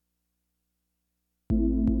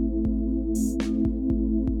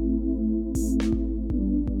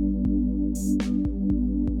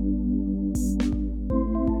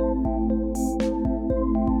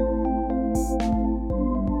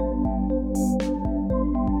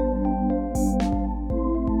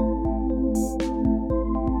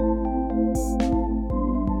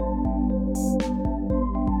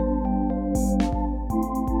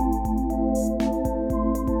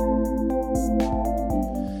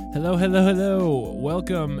Hello, hello, hello.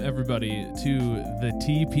 Welcome, everybody, to the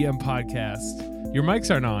TPM podcast. Your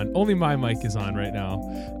mics aren't on. Only my mic is on right now.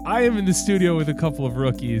 I am in the studio with a couple of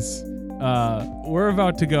rookies. We're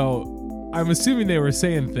about to go. I'm assuming they were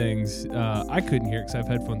saying things. I couldn't hear because I have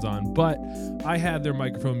headphones on, but I had their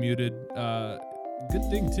microphone muted. Good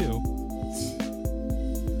thing, too.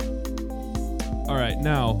 All right,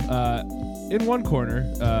 now, in one corner,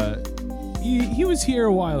 he was here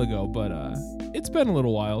a while ago, but it's been a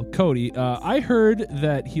little while. Cody, I heard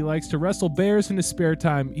that he likes to wrestle bears in his spare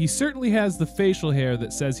time. He certainly has the facial hair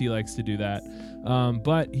that says he likes to do that.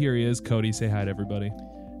 But here he is. Cody, say hi to everybody.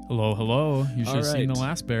 Hello, hello. You should have seen the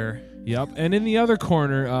last bear. Yep. And in the other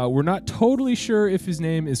corner, we're not totally sure if his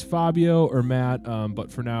name is Fabio or Matt, but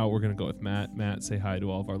for now, we're going to go with Matt. Matt, say hi to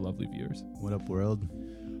all of our lovely viewers. What up, world?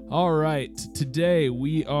 All right, today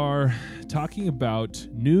we are talking about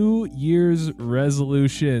New Year's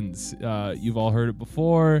resolutions. You've all heard it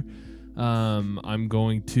before. I'm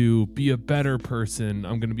going to be a better person.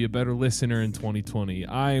 I'm going to be a better listener in 2020.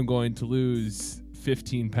 I am going to lose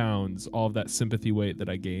 15 pounds, all of that sympathy weight that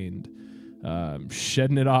I gained.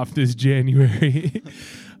 Shedding it off this January.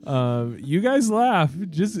 You guys laugh.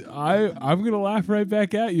 I'm going to laugh right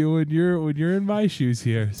back at you when you're in my shoes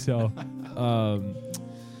here. So,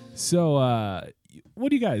 what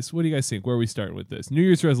do you guys think? Where are we starting with this? New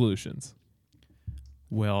Year's resolutions.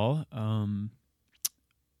 Well,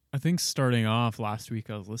 I think starting off last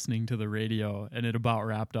week, I was listening to the radio and it about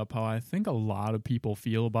wrapped up how I think a lot of people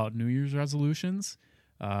feel about New Year's resolutions.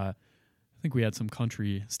 I think we had some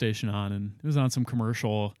country station on and it was on some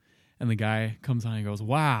commercial and the guy comes on and goes,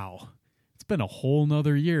 "Wow, it's been a whole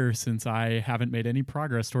nother year since I haven't made any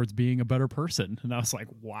progress towards being a better person." And I was like,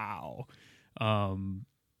 wow.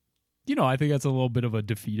 I think that's a little bit of a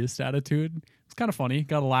defeatist attitude. It's kind of funny.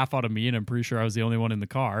 Got a laugh out of me, and I'm pretty sure I was the only one in the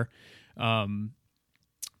car.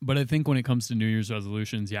 But I think when it comes to New Year's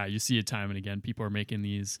resolutions, yeah, you see it time and again. People are making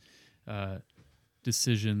these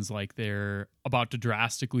decisions like they're about to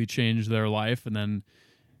drastically change their life, and then,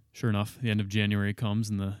 sure enough, the end of January comes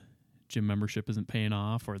and the gym membership isn't paying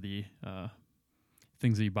off, or the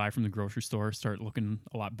things that you buy from the grocery store start looking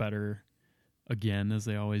a lot better again, as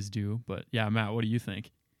they always do. But yeah, Matt, what do you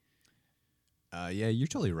think? Yeah, you're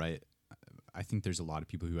totally right. I think there's a lot of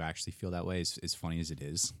people who actually feel that way, as funny as it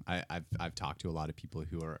is. I've talked to a lot of people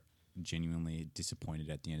who are genuinely disappointed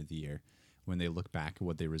at the end of the year when they look back at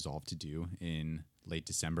what they resolved to do in late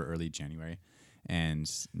December, early January, and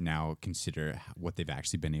now consider what they've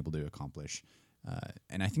actually been able to accomplish.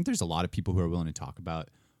 And I think there's a lot of people who are willing to talk about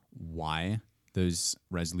why those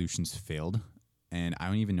resolutions failed, and I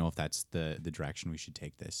don't even know if that's the direction we should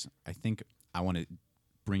take this. I think I want to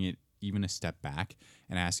bring it even a step back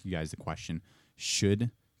and ask you guys the question: should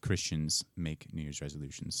Christians make New Year's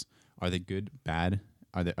resolutions? Are they good, bad?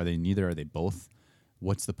 Are they neither? Are they both?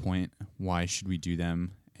 What's the point? Why should we do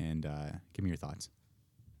them? And give me your thoughts.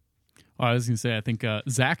 Well, I was going to say, I think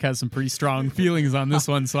Zach has some pretty strong feelings on this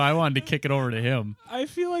one, so I wanted to kick it over to him. I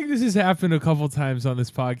feel like this has happened a couple times on this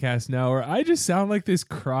podcast now where I just sound like this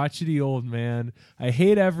crotchety old man. I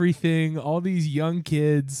hate everything. All these young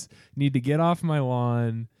kids need to get off my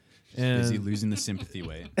lawn. And busy losing the sympathy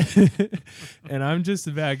weight. And I'm just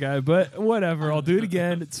a bad guy, but whatever. I'll do it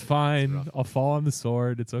again. It's fine. I'll fall on the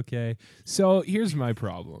sword. It's okay. So here's my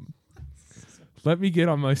problem. Let me get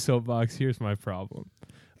on my soapbox. Here's my problem.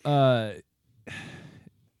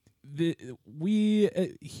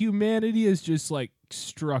 Humanity is just like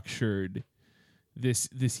structured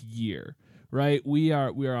this year, right? We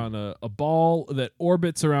are on a ball that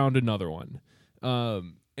orbits around another one.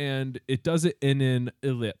 And it does it in an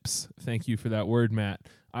ellipse. Thank you for that word, Matt.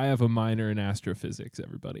 I have a minor in astrophysics,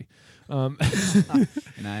 everybody. And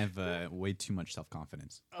I have way too much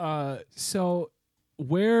self-confidence. So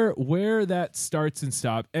where that starts and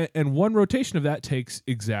stops, and one rotation of that takes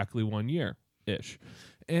exactly 1 year-ish.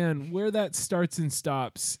 And where that starts and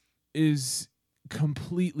stops is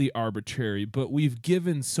completely arbitrary, but we've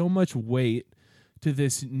given so much weight to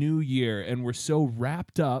this new year, and we're so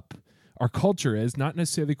wrapped up. Our culture is, not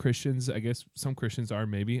necessarily Christians. I guess some Christians are,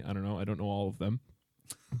 maybe. I don't know. I don't know all of them.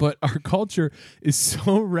 But our culture is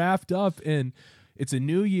so wrapped up in, it's a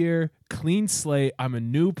new year, clean slate. I'm a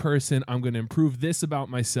new person. I'm going to improve this about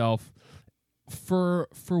myself. For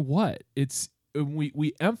what?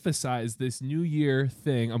 We emphasize this new year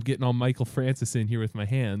thing. I'm getting all Michael Francis in here with my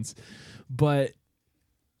hands. But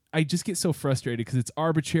I just get so frustrated because it's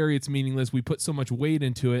arbitrary. It's meaningless. We put so much weight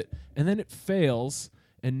into it. And then it fails.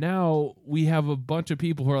 And now we have a bunch of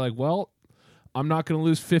people who are like, well, I'm not going to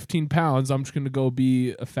lose 15 pounds. I'm just going to go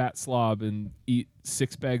be a fat slob and eat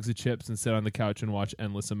 6 bags of chips and sit on the couch and watch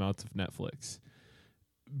endless amounts of Netflix.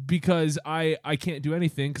 because I can't do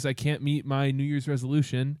anything because I can't meet my New Year's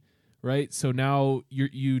resolution, right? So now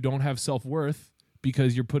you don't have self-worth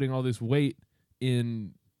because you're putting all this weight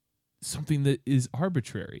in something that is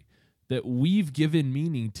arbitrary, that we've given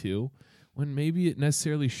meaning to when maybe it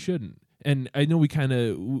necessarily shouldn't. And I know we kind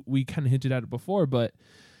of hinted at it before, but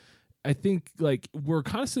I think like we're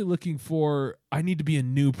constantly looking for, I need to be a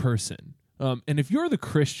new person. And if you're the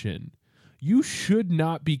Christian, you should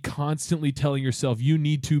not be constantly telling yourself you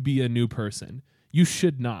need to be a new person. You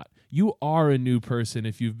should not. You are a new person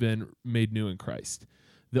if you've been made new in Christ.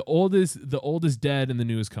 The old is dead and the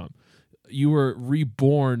new has come. You were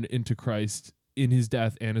reborn into Christ in his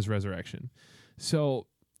death and his resurrection. So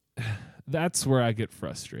that's where I get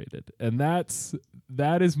frustrated. And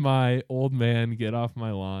that is my old man get off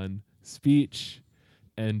my lawn speech,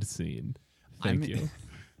 end scene. Thank you.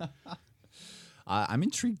 I'm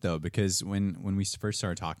intrigued though, because when we first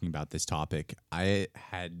started talking about this topic, I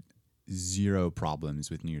had zero problems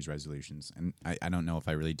with New Year's resolutions, and I don't know if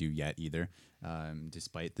I really do yet either,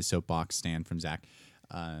 despite the soapbox stand from Zach.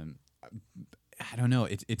 I don't know.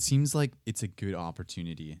 It seems like it's a good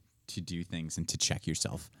opportunity to do things and to check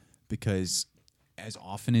yourself, because as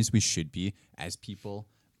often as we should be as people,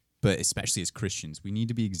 but especially as Christians, we need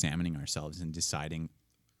to be examining ourselves and deciding,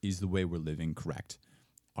 is the way we're living correct?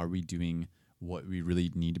 Are we doing what we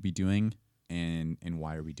really need to be doing, and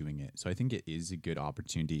why are we doing it? So I think it is a good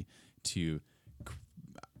opportunity to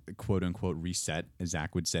quote unquote reset, as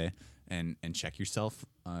Zach would say, and check yourself.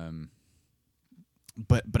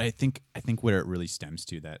 But I think where it really stems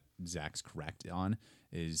to, that Zach's correct on,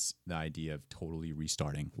 is the idea of totally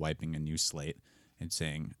restarting, wiping a new slate, and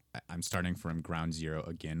saying, I'm starting from ground zero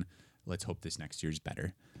again. Let's hope this next year's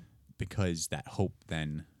better, because that hope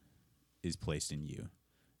then is placed in you.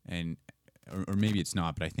 And or maybe it's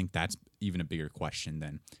not, but I think that's even a bigger question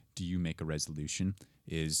than, do you make a resolution?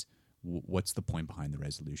 Is what's the point behind the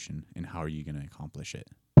resolution, and how are you going to accomplish it?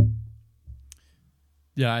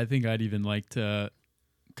 Yeah, I think I'd even like to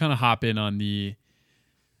kind of hop in on the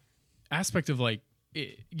aspect of like,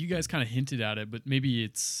 you guys kind of hinted at it, but maybe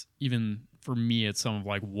it's even for me, it's some of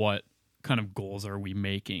like, what kind of goals are we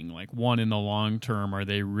making? Like, one, in the long term,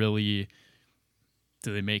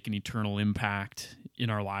 do they make an eternal impact in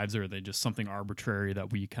our lives, or are they just something arbitrary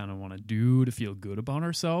that we kind of want to do to feel good about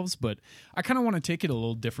ourselves? But I kind of want to take it a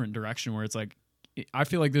little different direction, where it's like, I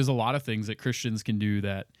feel like there's a lot of things that Christians can do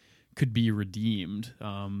that could be redeemed,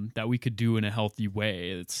 that we could do in a healthy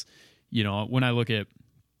way. It's, when I look at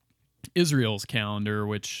Israel's calendar,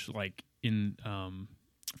 which like in,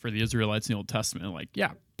 for the Israelites in the Old Testament, like,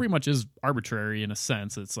 yeah, pretty much is arbitrary in a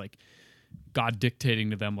sense. It's like God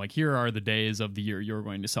dictating to them, like, here are the days of the year you're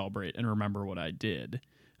going to celebrate and remember what I did.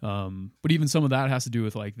 But even some of that has to do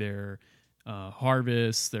with like their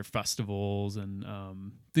harvests, their festivals, and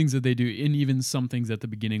things that they do, and even some things at the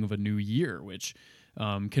beginning of a new year, which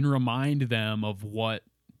can remind them of what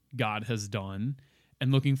God has done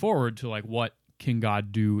and looking forward to like, what can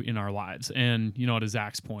God do in our lives? And, to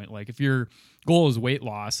Zach's point, like, if your goal is weight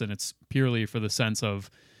loss and it's purely for the sense of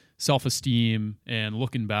self-esteem and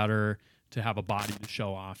looking better, to have a body to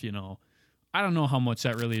show off, I don't know how much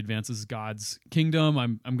that really advances God's kingdom.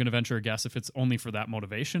 I'm going to venture a guess, if it's only for that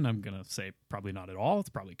motivation, I'm going to say probably not at all. It's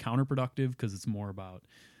probably counterproductive, because it's more about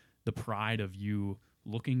the pride of you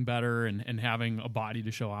looking better and having a body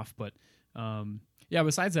to show off. But yeah,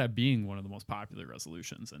 besides that being one of the most popular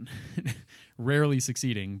resolutions and rarely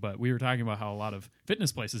succeeding, but we were talking about how a lot of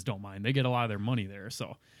fitness places don't mind. They get a lot of their money there.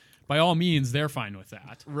 So by all means, they're fine with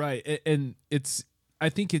that. Right. And I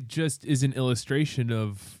think it just is an illustration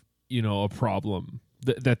of, a problem,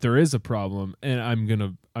 that there is a problem. And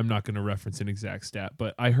I'm not gonna reference an exact stat,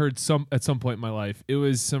 but I heard at some point in my life, it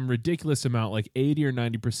was some ridiculous amount, like 80 or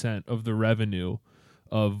 90% of the revenue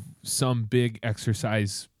of some big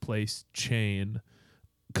exercise place chain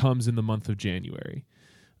comes in the month of January,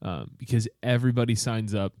 because everybody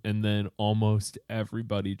signs up and then almost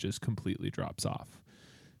everybody just completely drops off.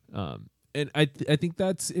 And I think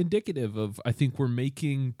that's indicative of, I think we're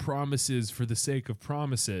making promises for the sake of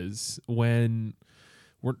promises, when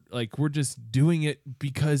we're just doing it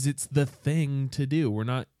because it's the thing to do. We're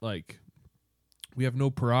not like, we have no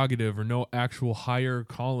prerogative or no actual higher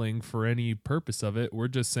calling for any purpose of it. We're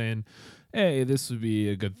just saying, hey, this would be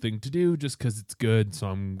a good thing to do just because it's good, so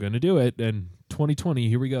I'm going to do it. And 2020,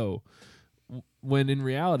 here we go. When in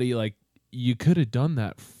reality, like, you could have done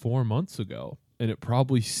that 4 months ago, and it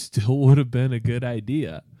probably still would have been a good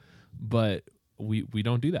idea. But we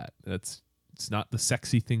don't do that. It's not the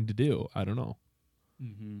sexy thing to do. I don't know.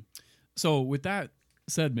 Mm-hmm. So with that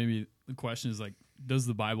said, maybe the question is like, does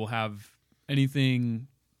the Bible have anything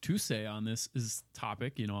to say on this is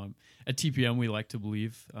topic. At TPM we like to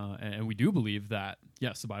believe, and we do believe that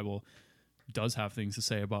yes, the Bible does have things to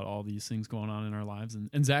say about all these things going on in our lives.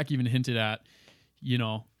 And Zach even hinted at,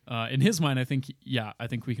 in his mind, I think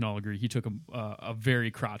we can all agree he took a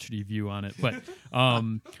very crotchety view on it. But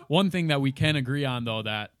one thing that we can agree on, though,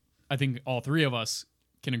 that I think all three of us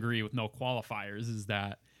can agree with no qualifiers is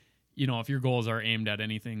that, if your goals are aimed at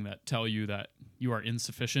anything that tell you that you are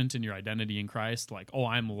insufficient in your identity in Christ, like, oh,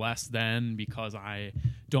 I'm less than because I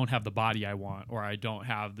don't have the body I want, or I don't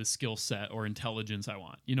have the skill set or intelligence I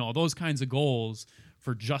want, those kinds of goals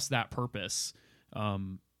for just that purpose,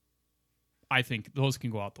 I think those can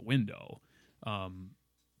go out the window.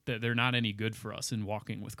 They're not any good for us in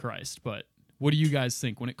walking with Christ. But what do you guys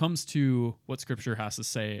think when it comes to what Scripture has to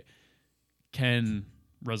say? Can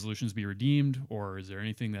resolutions be redeemed, or is there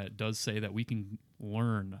anything that does say that we can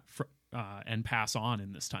learn and pass on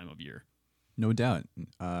in this time of year? No doubt.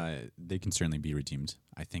 They can certainly be redeemed.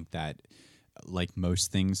 I think that, like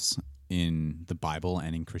most things in the Bible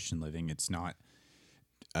and in Christian living, it's not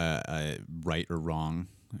right or wrong,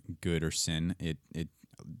 good or sin.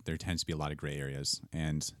 There tends to be a lot of gray areas.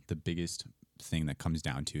 And the biggest thing that comes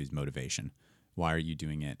down to is motivation. Why are you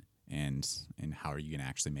doing it? And how are you going to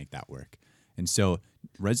actually make that work? And so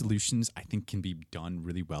resolutions, I think, can be done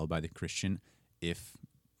really well by the Christian if,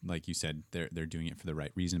 like you said, they're doing it for the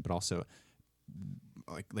right reason, but also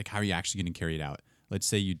like how are you actually going to carry it out? Let's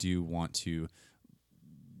say you do want to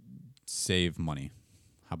save money.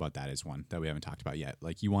 How about that as one that we haven't talked about yet?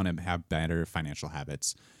 Like you want to have better financial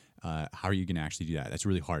habits. How are you going to actually do that? That's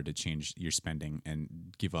really hard to change your spending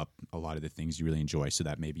and give up a lot of the things you really enjoy so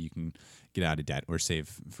that maybe you can get out of debt or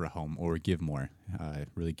save for a home or give more,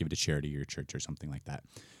 really give it to charity or your church or something like that.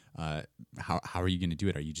 How are you going to do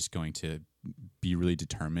it? Are you just going to be really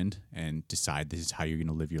determined and decide this is how you're going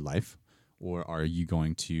to live your life? Or are you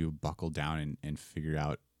going to buckle down and figure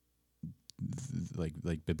out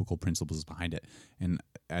like biblical principles behind it? And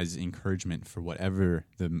as encouragement for whatever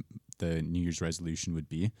the New Year's resolution would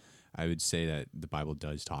be, I would say that the Bible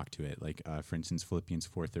does talk to it. Like, for instance, Philippians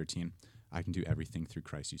 4:13, I can do everything through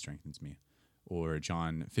Christ who strengthens me. Or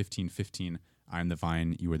John 15:15, I am the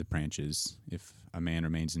vine, you are the branches. If a man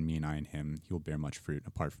remains in me and I in him, he will bear much fruit.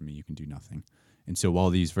 Apart from me, you can do nothing. And so while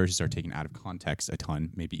these verses are taken out of context a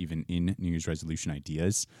ton, maybe even in New Year's resolution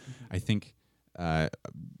ideas, I think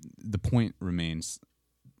the point remains,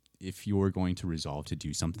 if you're going to resolve to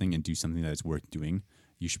do something and do something that is worth doing,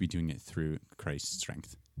 you should be doing it through Christ's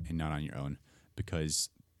strength and not on your own, because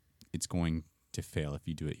it's going to fail if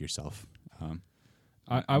you do it yourself.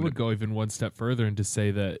 I would go even one step further and to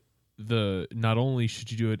say that not only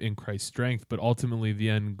should you do it in Christ's strength, but ultimately the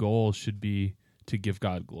end goal should be to give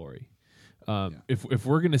God glory. If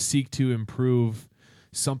we're going to seek to improve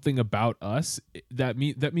something about us, that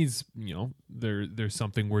means there's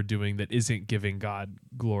something we're doing that isn't giving God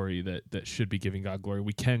glory that should be giving God glory.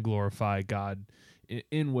 We can glorify God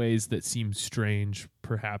in ways that seem strange,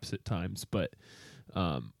 perhaps at times, but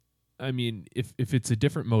if it's a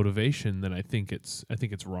different motivation, then I think it's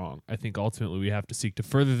wrong. I think ultimately we have to seek to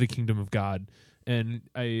further the kingdom of God. And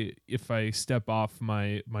if I step off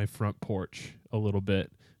my front porch a little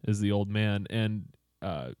bit as the old man, and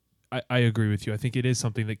I agree with you. I think it is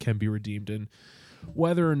something that can be redeemed, and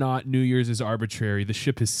whether or not New Year's is arbitrary, the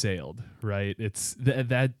ship has sailed. Right? It's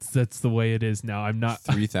that's the way it is now. I'm not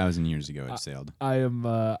 3,000 years ago it sailed. I'm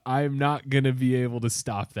not gonna be able to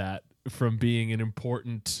stop that from being an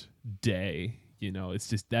important day. It's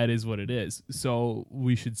just that is what it is. So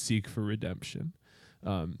we should seek for redemption.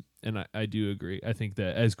 And I do agree. I think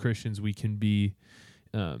that as Christians we can be,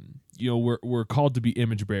 we're called to be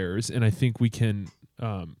image bearers, and I think we can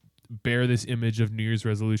bear this image of New Year's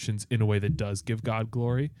resolutions in a way that does give God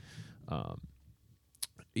glory.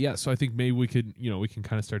 So I think maybe we can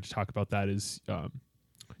kind of start to talk about that as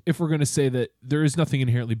if we're going to say that there is nothing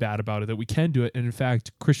inherently bad about it, that we can do it, and in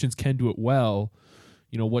fact Christians can do it well,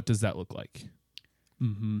 what does that look like?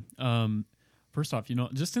 First off,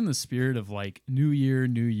 just in the spirit of like new year,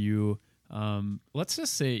 new you, let's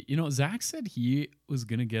just say, Zach said he was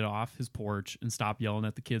going to get off his porch and stop yelling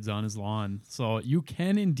at the kids on his lawn. So you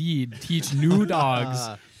can indeed teach new dogs,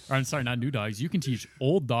 or I'm sorry, not new dogs. You can teach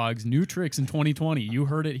old dogs new tricks in 2020. You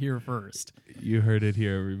heard it here first. You heard it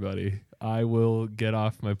here, everybody. I will get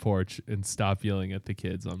off my porch and stop yelling at the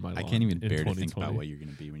kids on my lawn. I can't even bear to think about what you're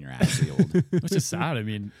going to be when you're actually old. Which is sad. I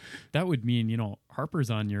mean, that would mean,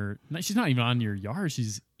 Harper's she's not even on your yard.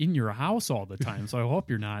 She's in your house all the time. So I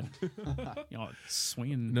hope you're not,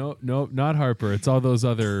 swinging. No, not Harper. It's all those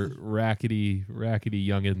other rackety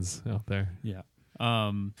youngins out there. Yeah.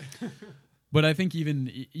 But I think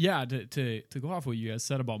even, to go off what you guys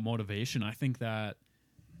said about motivation, I think that,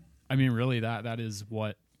 I mean, really that is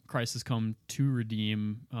what Christ has come to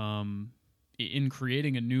redeem. In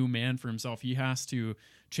creating a new man for himself, he has to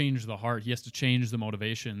change the heart. He has to change the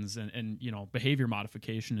motivations, and behavior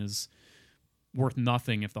modification is worth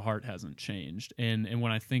nothing if the heart hasn't changed. And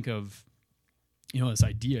when I think of, this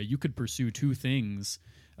idea, you could pursue two things.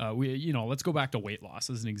 Let's go back to weight loss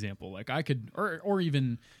as an example. Like I could, or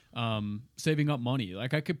even saving up money.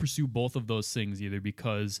 Like I could pursue both of those things either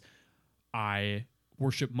because I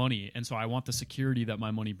worship money, and so I want the security that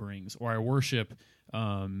my money brings, or I worship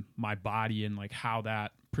my body and like how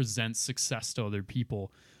that presents success to other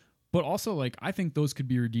people. But also, like, I think those could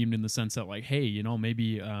be redeemed in the sense that, like, hey,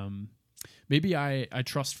 maybe I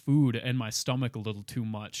trust food and my stomach a little too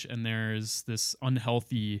much, and there's this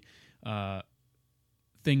unhealthy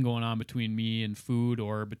thing going on between me and food,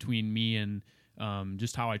 or between me and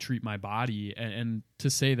just how I treat my body. And to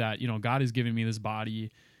say that, God has given me this body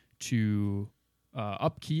to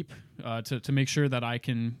upkeep, to make sure that I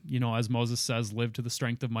can, as Moses says, live to the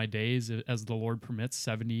strength of my days as the Lord permits,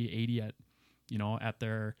 70, 80 at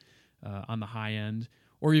their on the high end.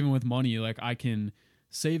 Or even with money, like I can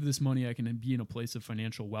save this money, I can be in a place of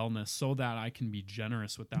financial wellness so that I can be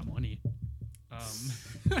generous with that money.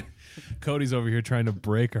 Cody's over here trying to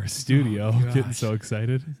break our studio, getting so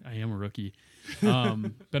excited. I am a rookie.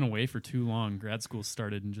 Been away for too long. Grad school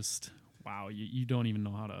started and just... Wow, you don't even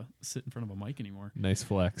know how to sit in front of a mic anymore. Nice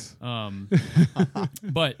flex.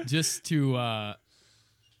 But just to...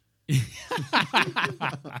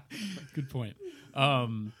 Good point.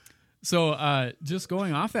 So just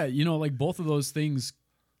going off that, like both of those things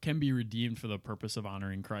can be redeemed for the purpose of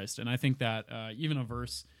honoring Christ. And I think that even a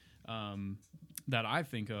verse that I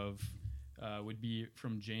think of would be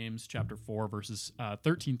from James chapter 4, verses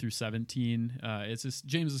 13 through 17. It's just,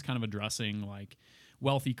 James is kind of addressing like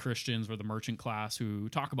wealthy Christians or the merchant class who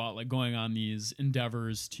talk about like going on these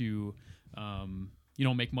endeavors to,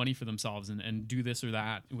 make money for themselves and do this or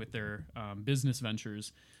that with their business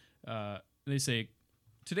ventures. They say,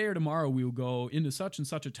 today or tomorrow we will go into such and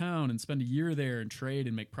such a town and spend a year there and trade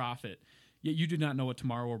and make profit. Yet you do not know what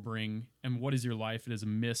tomorrow will bring, and what is your life? It is a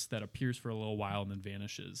mist that appears for a little while and then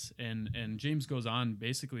vanishes. And James goes on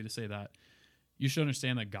basically to say that you should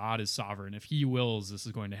understand that God is sovereign. If he wills, this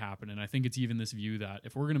is going to happen. And I think it's even this view that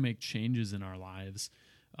if we're going to make changes in our lives,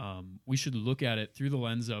 we should look at it through the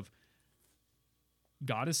lens of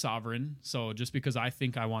God is sovereign. So just because I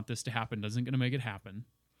think I want this to happen doesn't going to make it happen.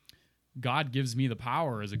 God gives me the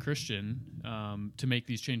power as a Christian to make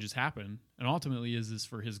these changes happen. And ultimately, is this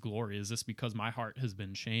for his glory? Is this because my heart has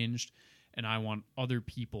been changed and I want other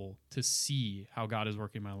people to see how God is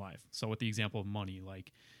working in my life? So with the example of money,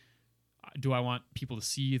 like, do I want people to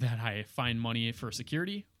see that I find money for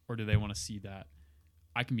security, or do they want to see that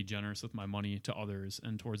I can be generous with my money to others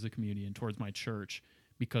and towards the community and towards my church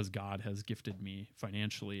because God has gifted me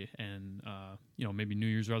financially? And, maybe New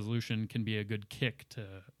Year's resolution can be a good kick to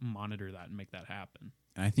monitor that and make that happen.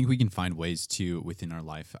 And I think we can find ways to within our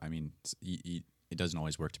life. I mean, it doesn't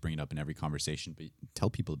always work to bring it up in every conversation, but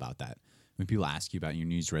tell people about that. When people ask you about your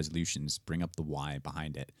New Year's resolutions, bring up the why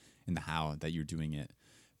behind it and the how that you're doing it.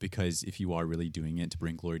 Because if you are really doing it to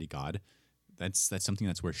bring glory to God, that's something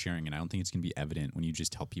that's worth sharing. And I don't think it's going to be evident when you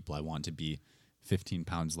just tell people, I want to be 15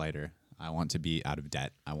 pounds lighter. I want to be out of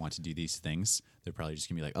debt. I want to do these things. They're probably just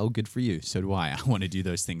going to be like, oh, good for you. So do I. I want to do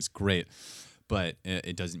those things. Great. But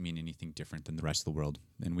it doesn't mean anything different than the rest of the world.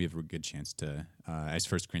 And we have a good chance to,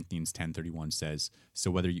 as 1 Corinthians 10:31 says, so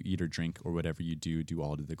whether you eat or drink or whatever you do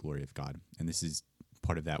all to the glory of God. And this is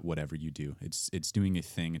part of that, whatever you do. It's doing a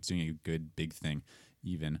thing. It's doing a good, big thing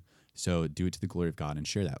even. So do it to the glory of God and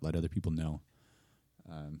share that. Let other people know.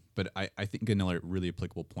 But I think another really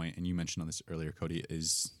applicable point, and you mentioned on this earlier, Cody,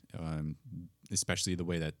 is especially the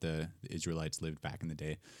way that the Israelites lived back in the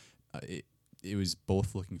day. It was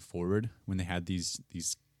both looking forward when they had these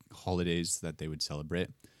holidays that they would celebrate.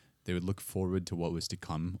 They would look forward to what was to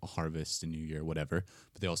come, a harvest, a new year, whatever.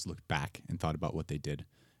 But they also looked back and thought about what they did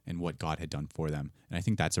and what God had done for them. And I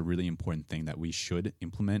think that's a really important thing that we should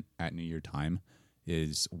implement at New Year time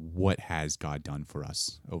is what has God done for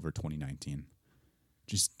us over 2019?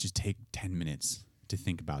 Just take 10 minutes to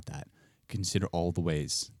think about that. Consider all the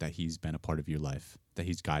ways that he's been a part of your life, that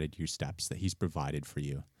he's guided your steps, that he's provided for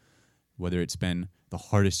you. Whether it's been the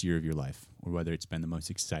hardest year of your life or whether it's been the most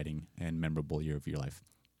exciting and memorable year of your life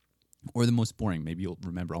or the most boring. Maybe you'll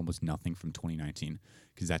remember almost nothing from 2019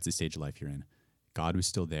 because that's the stage of life you're in. God was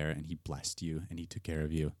still there and he blessed you and he took care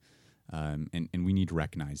of you. And we need to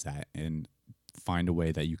recognize that and find a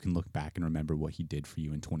way that you can look back and remember what he did for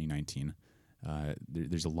you in 2019.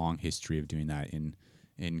 There's a long history of doing that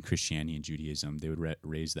in Christianity and Judaism. They would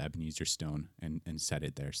raise the Ebenezer stone and set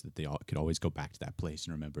it there so that they could always go back to that place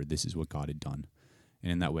and remember this is what God had done.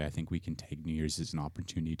 And in that way, I think we can take New Year's as an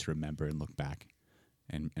opportunity to remember and look back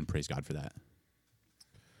and praise God for that.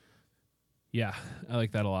 Yeah, I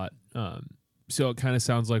like that a lot. So it kind of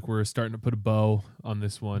sounds like we're starting to put a bow on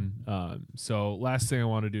this one. So last thing I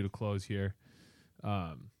want to do to close here,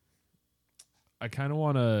 I kind of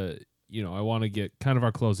want to, I want to get kind of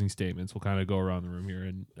our closing statements. We'll kind of go around the room here.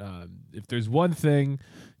 And if there's one thing,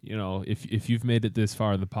 if you've made it this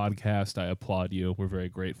far in the podcast, I applaud you. We're very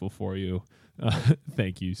grateful for you.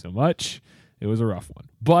 Thank you so much. It was a rough one,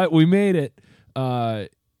 but we made it.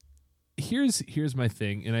 Here's my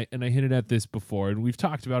thing, and I hinted at this before, and we've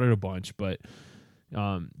talked about it a bunch, but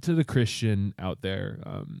to the Christian out there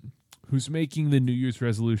who's making the New Year's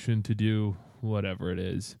resolution to do whatever it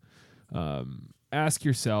is, ask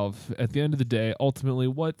yourself at the end of the day, ultimately,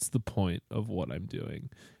 what's the point of what I'm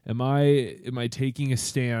doing? Am I taking a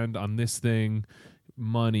stand on this thing,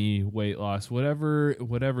 money, weight loss, whatever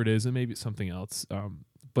it is, and maybe it's something else.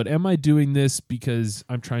 But am I doing this because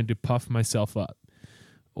I'm trying to puff myself up?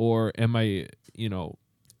 Or am I,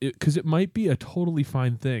 because it might be a totally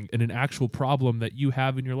fine thing and an actual problem that you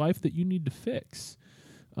have in your life that you need to fix.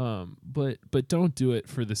 But don't do it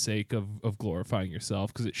for the sake of glorifying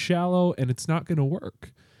yourself, because it's shallow and it's not going to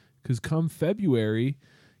work. Because come February,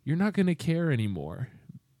 you're not going to care anymore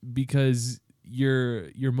because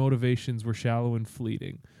your motivations were shallow and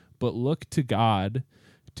fleeting. But look to God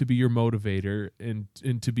to be your motivator and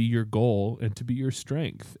to be your goal and to be your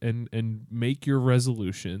strength, and make your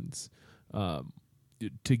resolutions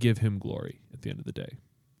to give him glory at the end of the day.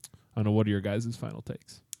 I don't know, what are your guys' final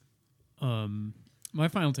takes? My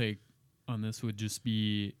final take on this would just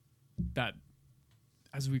be that,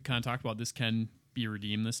 as we kind of talked about, this can be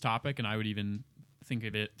redeemed, this topic, and I would even think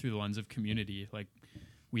of it through the lens of community. Like,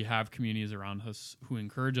 we have communities around us who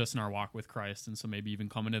encourage us in our walk with Christ, and so maybe even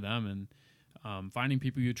coming to them and finding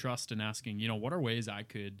people you trust and asking, what are ways I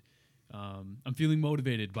could, I'm feeling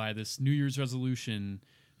motivated by this New Year's resolution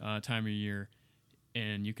time of year,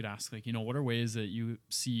 and you could ask, like, what are ways that you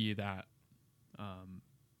see that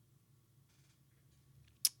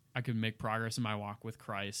I could make progress in my walk with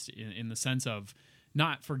Christ in the sense of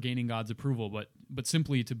not for gaining God's approval, but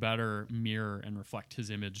simply to better mirror and reflect his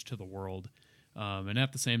image to the world. And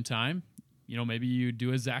at the same time, maybe you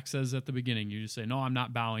do as Zach says at the beginning, you just say, no, I'm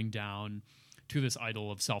not bowing down to this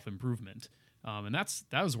idol of self-improvement. And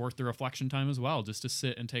that was worth the reflection time as well, just to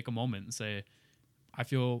sit and take a moment and say, I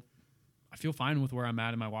feel fine with where I'm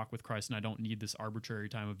at in my walk with Christ, and I don't need this arbitrary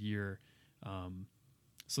time of year.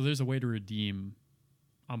 So there's a way to redeem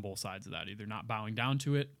on both sides of that, either not bowing down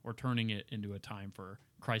to it or turning it into a time for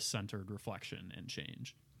Christ-centered reflection and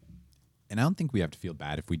change. And I don't think we have to feel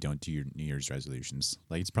bad if we don't do your New Year's resolutions.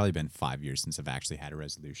 Like, it's probably been 5 years since I've actually had a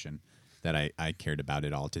resolution that I cared about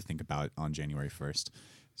at all to think about on January 1st.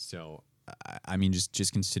 So, I mean,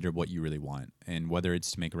 just consider what you really want. And whether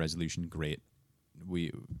it's to make a resolution, great.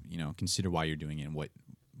 Consider why you're doing it and what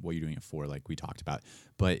you're doing it for, like we talked about.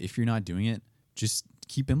 But if you're not doing it, just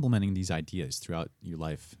keep implementing these ideas throughout your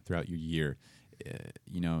life, throughout your year.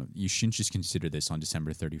 You shouldn't just consider this on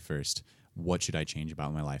December 31st. What should I change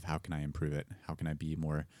about my life? How can I improve it? How can I be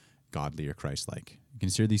more godly or Christ-like?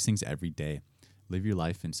 Consider these things every day. Live your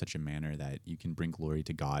life in such a manner that you can bring glory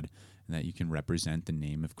to God and that you can represent the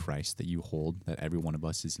name of Christ that you hold, that every one of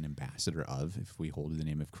us is an ambassador of if we hold the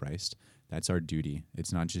name of Christ. That's our duty.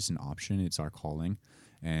 It's not just an option, it's our calling,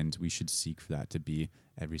 and we should seek for that to be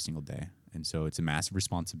every single day. And so it's a massive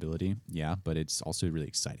responsibility, yeah, but it's also really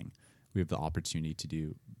exciting. We have the opportunity to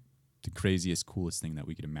do the craziest, coolest thing that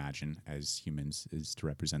we could imagine as humans, is to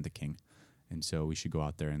represent the King. And so we should go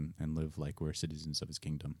out there and live like we're citizens of his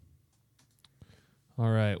kingdom. All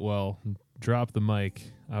right, well, drop the mic.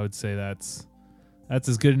 I would say that's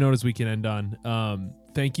as good a note as we can end on.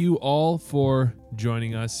 Thank you all for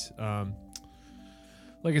joining us.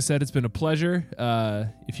 Like I said, it's been a pleasure.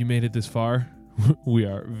 If you made it this far, we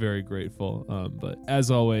are very grateful. But as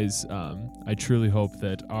always, I truly hope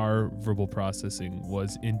that our verbal processing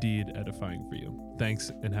was indeed edifying for you. Thanks,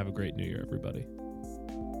 and have a great New Year, everybody.